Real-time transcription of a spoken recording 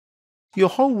Your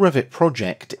whole Revit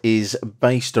project is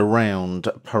based around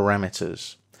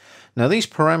parameters. Now, these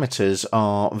parameters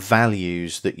are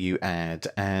values that you add,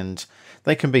 and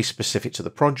they can be specific to the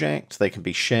project, they can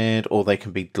be shared, or they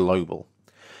can be global.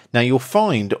 Now, you'll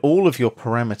find all of your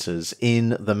parameters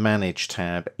in the Manage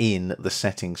tab in the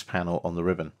Settings panel on the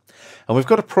ribbon. And we've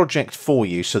got a project for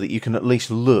you so that you can at least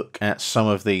look at some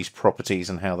of these properties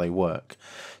and how they work.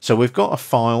 So we've got a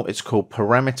file, it's called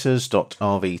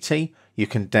parameters.rvt. You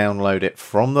can download it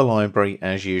from the library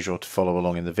as usual to follow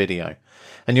along in the video.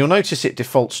 And you'll notice it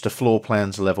defaults to floor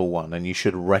plans level 1, and you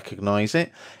should recognize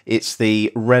it. It's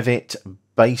the Revit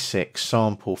basic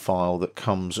sample file that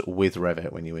comes with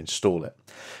Revit when you install it.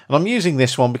 And I'm using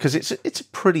this one because it's a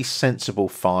pretty sensible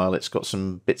file. It's got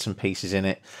some bits and pieces in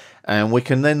it, and we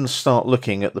can then start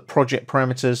looking at the project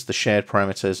parameters, the shared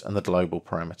parameters, and the global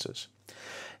parameters.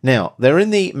 Now, they're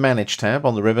in the Manage tab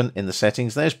on the ribbon in the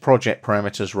settings. There's project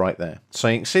parameters right there. So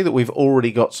you can see that we've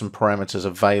already got some parameters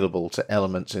available to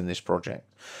elements in this project.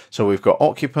 So we've got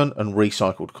occupant and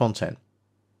recycled content.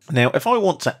 Now, if I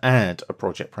want to add a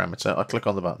project parameter, I click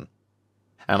on the button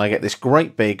and I get this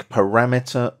great big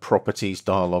parameter properties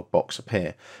dialog box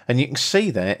appear. And you can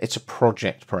see there it's a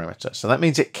project parameter. So that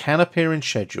means it can appear in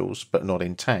schedules, but not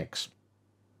in tags.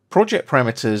 Project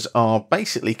parameters are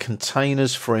basically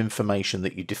containers for information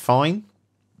that you define,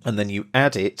 and then you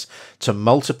add it to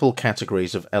multiple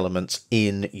categories of elements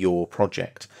in your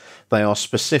project. They are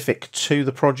specific to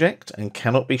the project and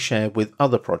cannot be shared with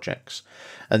other projects.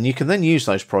 And you can then use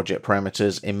those project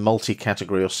parameters in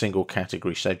multi-category or single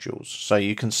category schedules. So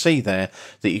you can see there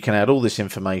that you can add all this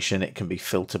information. It can be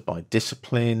filtered by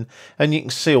discipline, and you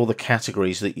can see all the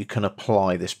categories that you can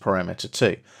apply this parameter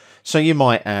to. So you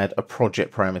might add a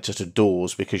project parameter to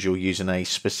doors because you're using a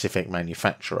specific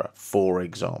manufacturer, for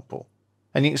example.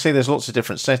 And you can see there's lots of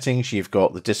different settings. You've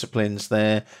got the disciplines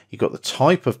there. You've got the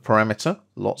type of parameter,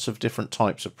 lots of different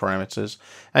types of parameters.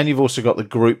 And you've also got the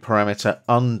group parameter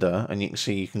under, and you can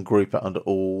see you can group it under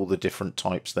all the different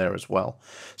types there as well.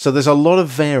 So there's a lot of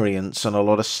variance and a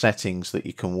lot of settings that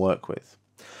you can work with.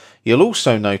 You'll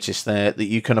also notice there that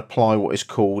you can apply what is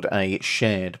called a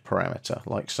shared parameter,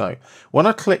 like so. When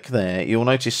I click there, you'll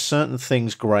notice certain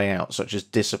things grey out, such as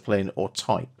discipline or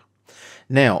type.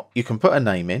 Now, you can put a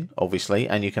name in, obviously,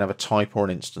 and you can have a type or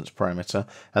an instance parameter,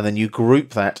 and then you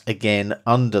group that again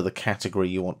under the category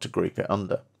you want to group it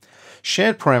under.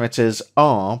 Shared parameters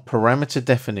are parameter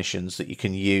definitions that you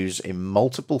can use in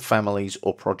multiple families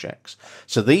or projects.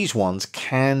 So these ones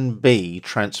can be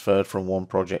transferred from one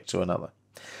project to another.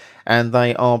 And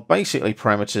they are basically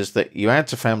parameters that you add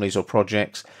to families or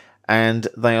projects, and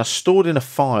they are stored in a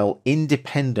file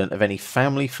independent of any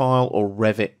family file or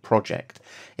Revit project.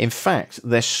 In fact,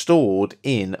 they're stored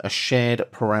in a shared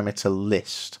parameter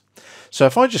list. So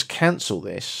if I just cancel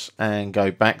this and go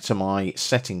back to my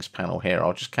settings panel here,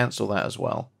 I'll just cancel that as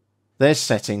well. There's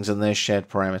settings and there's shared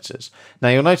parameters. Now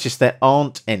you'll notice there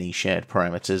aren't any shared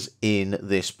parameters in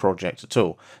this project at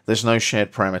all. There's no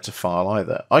shared parameter file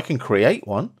either. I can create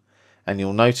one, and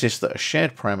you'll notice that a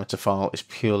shared parameter file is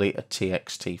purely a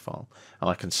TXT file,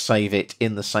 and I can save it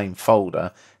in the same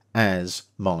folder as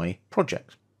my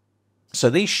project. So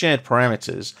these shared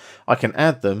parameters, I can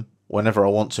add them whenever I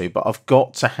want to, but I've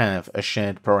got to have a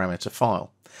shared parameter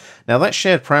file. Now that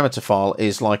shared parameter file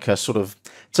is like a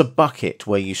it's a bucket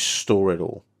where you store it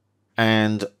all,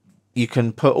 and you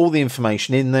can put all the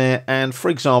information in there. And for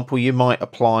example, you might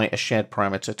apply a shared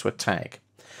parameter to a tag,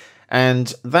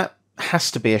 and that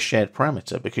has to be a shared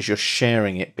parameter because you're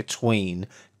sharing it between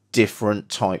different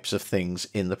types of things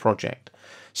in the project.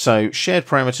 So shared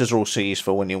parameters are also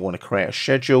useful when you want to create a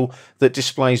schedule that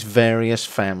displays various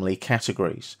family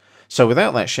categories. So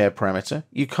without that shared parameter,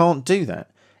 you can't do that.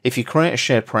 If you create a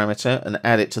shared parameter and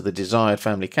add it to the desired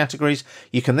family categories,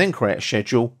 you can then create a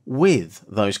schedule with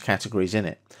those categories in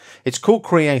it. It's called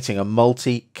creating a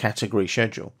multi-category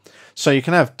schedule. So you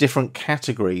can have different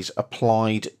categories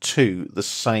applied to the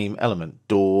same element,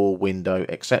 door, window,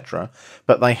 etc.,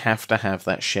 but they have to have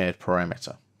that shared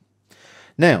parameter.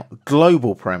 Now,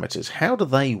 global parameters, how do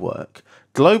they work?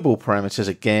 Global parameters,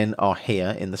 again, are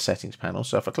here in the settings panel.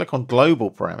 So if I click on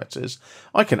global parameters,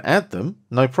 I can add them,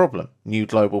 no problem. New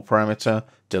global parameter,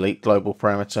 delete global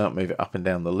parameter, move it up and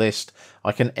down the list.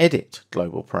 I can edit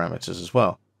global parameters as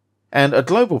well. And a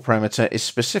global parameter is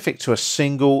specific to a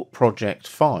single project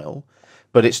file,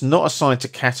 but it's not assigned to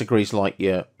categories like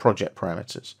your project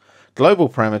parameters. Global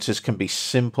parameters can be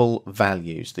simple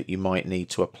values that you might need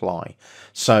to apply.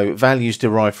 So values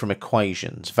derived from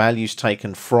equations, values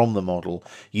taken from the model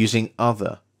using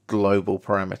other global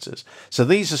parameters. So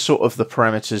these are sort of the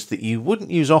parameters that you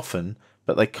wouldn't use often,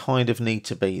 but they kind of need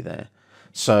to be there.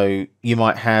 So you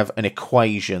might have an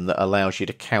equation that allows you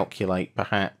to calculate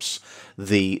perhaps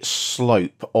the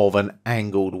slope of an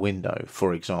angled window,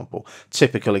 for example.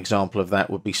 Typical example of that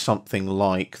would be something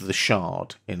like the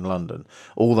Shard in London.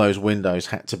 All those windows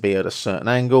had to be at a certain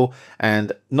angle,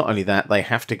 and not only that, they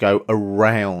have to go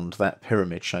around that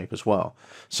pyramid shape as well.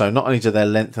 So not only do their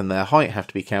length and their height have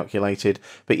to be calculated,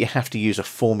 but you have to use a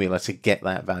formula to get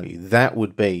that value. That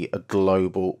would be a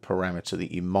global parameter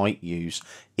that you might use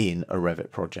in a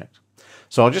Revit project.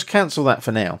 So I'll just cancel that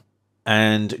for now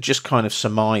and just kind of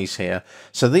surmise here.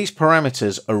 So these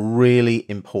parameters are really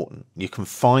important. You can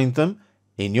find them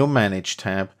in your Manage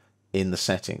tab in the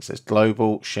settings. There's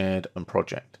Global, Shared and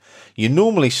Project. You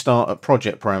normally start at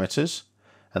Project Parameters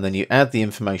and then you add the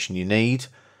information you need.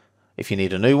 If you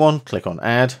need a new one, click on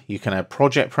Add. You can add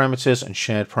project parameters and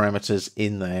shared parameters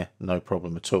in there, no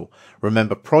problem at all.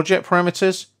 Remember, project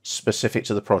parameters, specific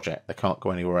to the project. They can't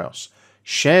go anywhere else.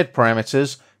 Shared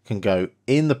parameters can go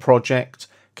in the project,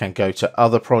 can go to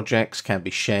other projects, can be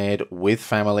shared with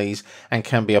families, and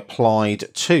can be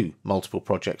applied to multiple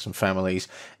projects and families,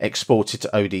 exported to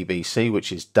ODBC,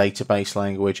 which is database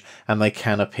language, and they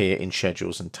can appear in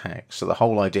schedules and tags. So the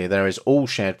whole idea there is all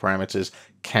shared parameters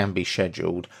can be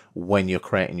scheduled when you're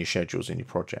creating your schedules in your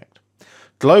project.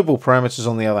 Global parameters,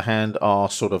 on the other hand, are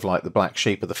sort of like the black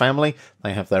sheep of the family.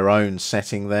 They have their own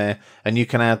setting there, and you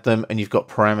can add them, and you've got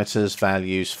parameters,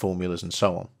 values, formulas, and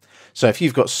so on. So if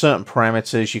you've got certain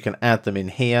parameters, you can add them in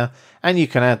here, and you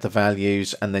can add the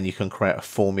values, and then you can create a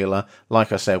formula,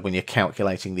 like I said, when you're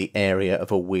calculating the area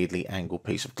of a weirdly angled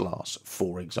piece of glass,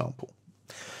 for example.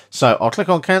 So I'll click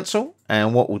on Cancel,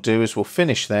 and what we'll do is we'll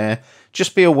finish there.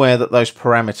 Just be aware that those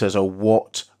parameters are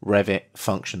what Revit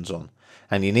functions on,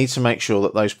 and you need to make sure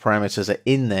that those parameters are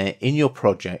in there in your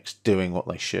projects doing what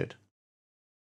they should.